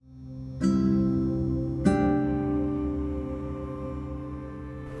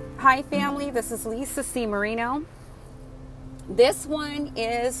Hi family, this is Lisa C. Marino. This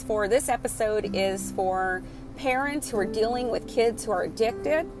episode is for parents who are dealing with kids who are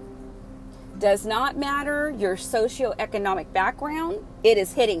addicted. Does not matter your socioeconomic background. It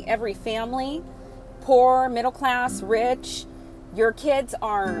is hitting every family, poor, middle class, rich. Your kids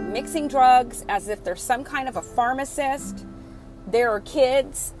are mixing drugs as if they're some kind of a pharmacist. There are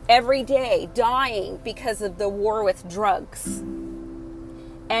kids every day dying because of the war with drugs.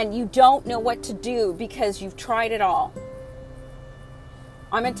 And you don't know what to do because you've tried it all.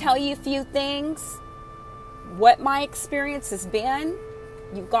 I'm going to tell you a few things, what my experience has been.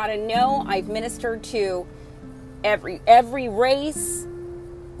 You've got to know I've ministered to every race,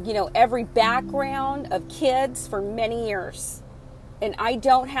 every background of kids for many years. And I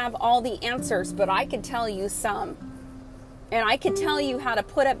don't have all the answers, but I can tell you some. And I can tell you how to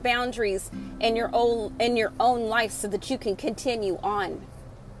put up boundaries in your own life so that you can continue on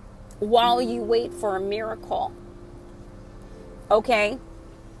while you wait for a miracle. Okay?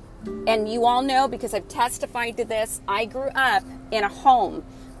 And you all know, because I've testified to this, I grew up in a home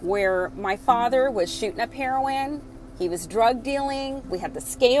where my father was shooting up heroin. He was drug dealing. We had the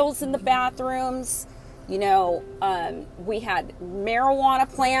scales in the bathrooms. We had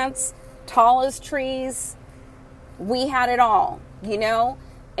marijuana plants, tall as trees. We had it all,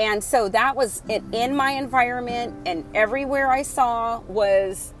 And so that was it in my environment, and everywhere I saw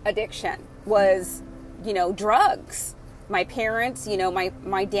was addiction, was, drugs. My parents,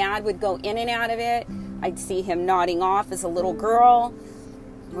 my dad would go in and out of it. I'd see him nodding off as a little girl.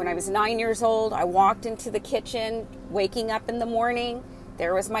 When I was 9 years old, I walked into the kitchen, waking up in the morning.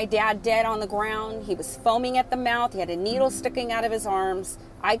 There was my dad dead on the ground. He was foaming at the mouth. He had a needle sticking out of his arms.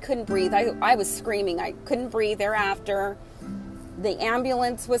 I couldn't breathe. I was screaming. I couldn't breathe thereafter. The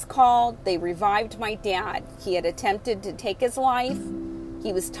ambulance was called. They revived my dad. He had attempted to take his life.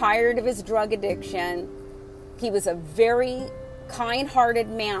 He was tired of his drug addiction. He was a very kind-hearted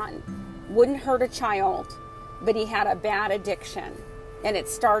man. Wouldn't hurt a child, but he had a bad addiction. And it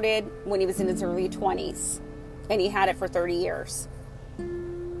started when he was in his early 20s. And he had it for 30 years.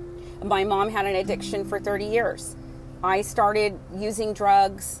 My mom had an addiction for 30 years. I started using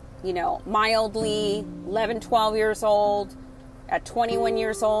drugs, mildly, 11, 12 years old. At 21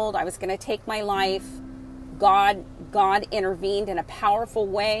 years old, I was going to take my life. God intervened in a powerful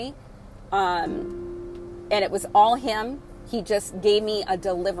way. And it was all Him. He just gave me a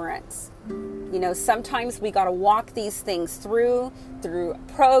deliverance. Sometimes we got to walk these things through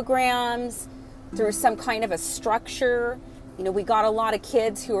programs, through some kind of a structure. We got a lot of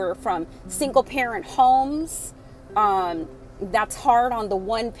kids who are from single parent homes. That's hard on the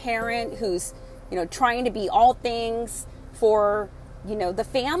one parent who's, trying to be all things for, the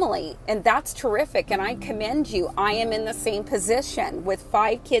family. And that's terrific. And I commend you. I am in the same position with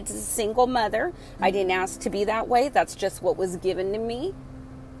 5 kids as a single mother. I didn't ask to be that way. That's just what was given to me,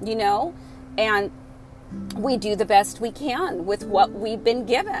 and we do the best we can with what we've been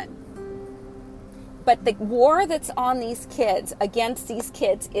given. But the war that's on these kids, against these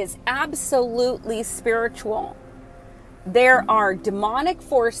kids, is absolutely spiritual. There are demonic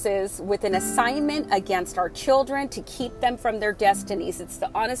forces with an assignment against our children to keep them from their destinies. It's the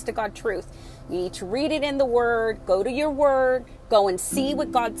honest to God truth. You need to read it in the Word, go to your Word, go and see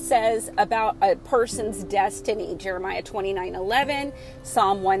what God says about a person's destiny. Jeremiah 29:11,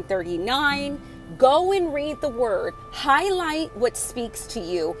 Psalm 139. Go and read the Word. Highlight what speaks to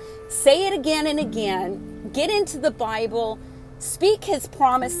you. Say it again and again. Get into the Bible. Speak His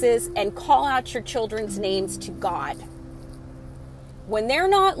promises and call out your children's names to God. When they're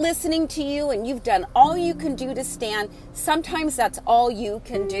not listening to you and you've done all you can do to stand, sometimes that's all you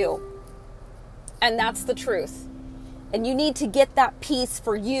can do. And that's the truth. And you need to get that peace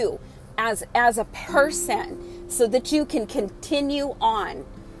for you as a person so that you can continue on.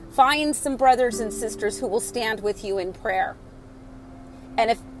 Find some brothers and sisters who will stand with you in prayer. And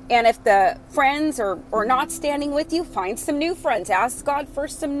if the friends are not standing with you, find some new friends. Ask God for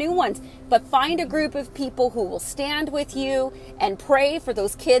some new ones. But find a group of people who will stand with you and pray for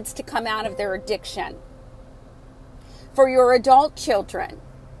those kids to come out of their addiction. For your adult children,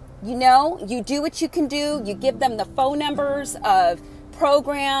 you do what you can do. You give them the phone numbers of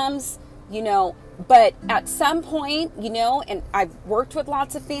programs, but at some point, and I've worked with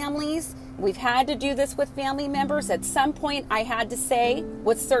lots of families, we've had to do this with family members. At some point, I had to say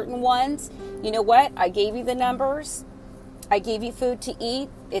with certain ones, you know what? I gave you the numbers. I gave you food to eat.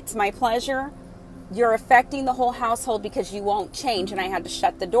 It's my pleasure. You're affecting the whole household because you won't change. And I had to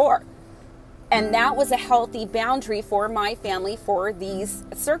shut the door. And that was a healthy boundary for my family for these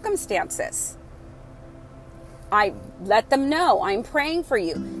circumstances. I let them know I'm praying for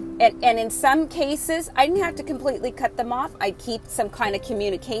you. And in some cases, I didn't have to completely cut them off. I'd keep some kind of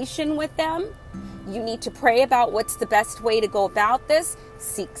communication with them. You need to pray about what's the best way to go about this.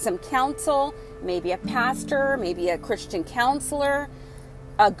 Seek some counsel, maybe a pastor, maybe a Christian counselor,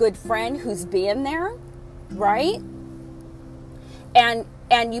 a good friend who's been there, right?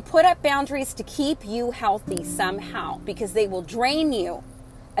 And you put up boundaries to keep you healthy somehow, because they will drain you.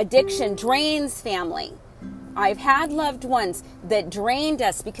 Addiction drains family. I've had loved ones that drained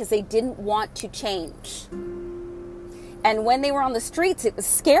us because they didn't want to change. And when they were on the streets, it was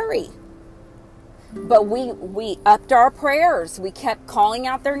scary. But we upped our prayers. We kept calling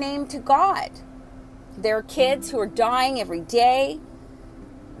out their name to God. There are kids who are dying every day.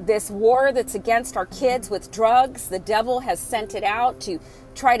 This war that's against our kids with drugs, the devil has sent it out to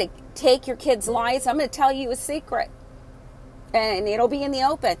try to take your kids' lives. I'm going to tell you a secret, and it'll be in the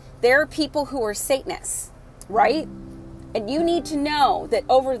open. There are people who are Satanists, right? And you need to know that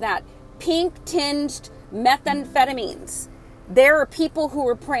over that pink-tinged methamphetamines, there are people who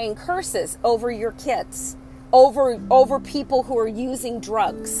are praying curses over your kids, over people who are using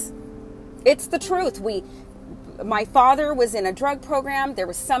drugs. It's the truth. My father was in a drug program. There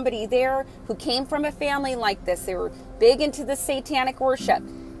was somebody there who came from a family like this. They were big into the satanic worship,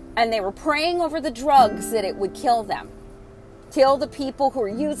 and they were praying over the drugs that it would kill them. Kill the people who are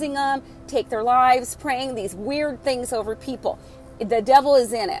using them, take their lives, praying these weird things over people. The devil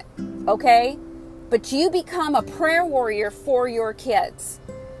is in it, okay? But you become a prayer warrior for your kids.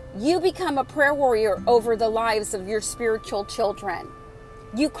 You become a prayer warrior over the lives of your spiritual children.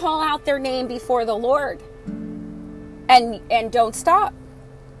 You call out their name before the Lord. And don't stop.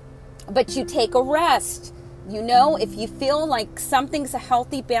 But you take a rest. You know, if you feel like something's a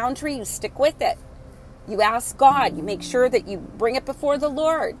healthy boundary, you stick with it. You ask God. You make sure that you bring it before the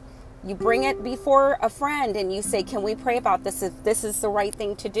Lord. You bring it before a friend and you say, can we pray about this if this is the right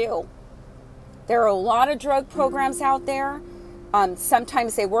thing to do? There are a lot of drug programs out there.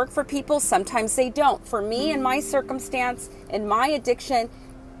 Sometimes they work for people, sometimes they don't. For me, in my circumstance, in my addiction,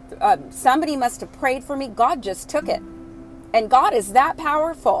 somebody must have prayed for me. God just took it. And God is that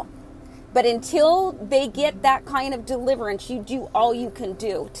powerful. But until they get that kind of deliverance, you do all you can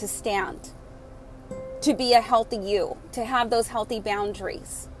do to stand, to be a healthy you, to have those healthy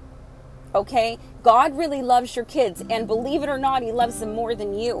boundaries. Okay? God really loves your kids, and believe it or not, He loves them more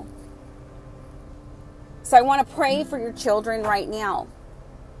than you. So I want to pray for your children right now.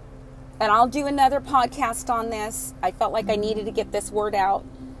 And I'll do another podcast on this. I felt like I needed to get this word out.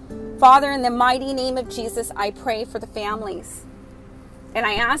 Father, in the mighty name of Jesus, I pray for the families. And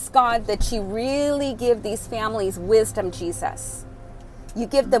I ask God that you really give these families wisdom, Jesus. You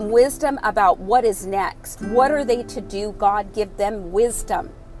give them wisdom about what is next. What are they to do? God, give them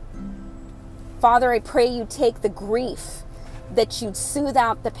wisdom. Father, I pray you take the grief, that you'd soothe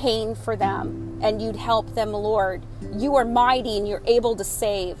out the pain for them and you'd help them, Lord. You are mighty and you're able to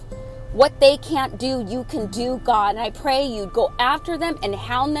save. What they can't do, you can do, God. And I pray you'd go after them and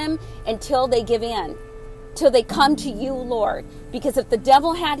hound them until they give in, till they come to you, Lord. Because if the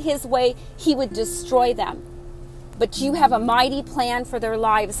devil had his way, he would destroy them. But you have a mighty plan for their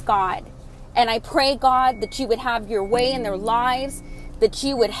lives, God. And I pray, God, that you would have your way in their lives, that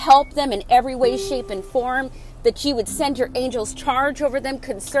you would help them in every way, shape, and form, that you would send your angels charge over them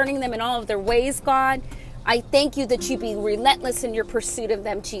concerning them in all of their ways, God. I thank you that you be relentless in your pursuit of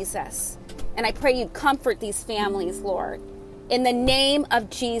them, Jesus. And I pray you comfort these families, Lord. In the name of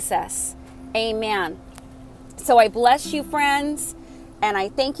Jesus, amen. So I bless you, friends, and I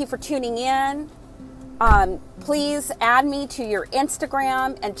thank you for tuning in. Please add me to your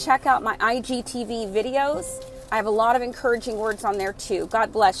Instagram and check out my IGTV videos. I have a lot of encouraging words on there too.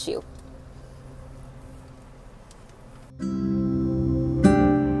 God bless you.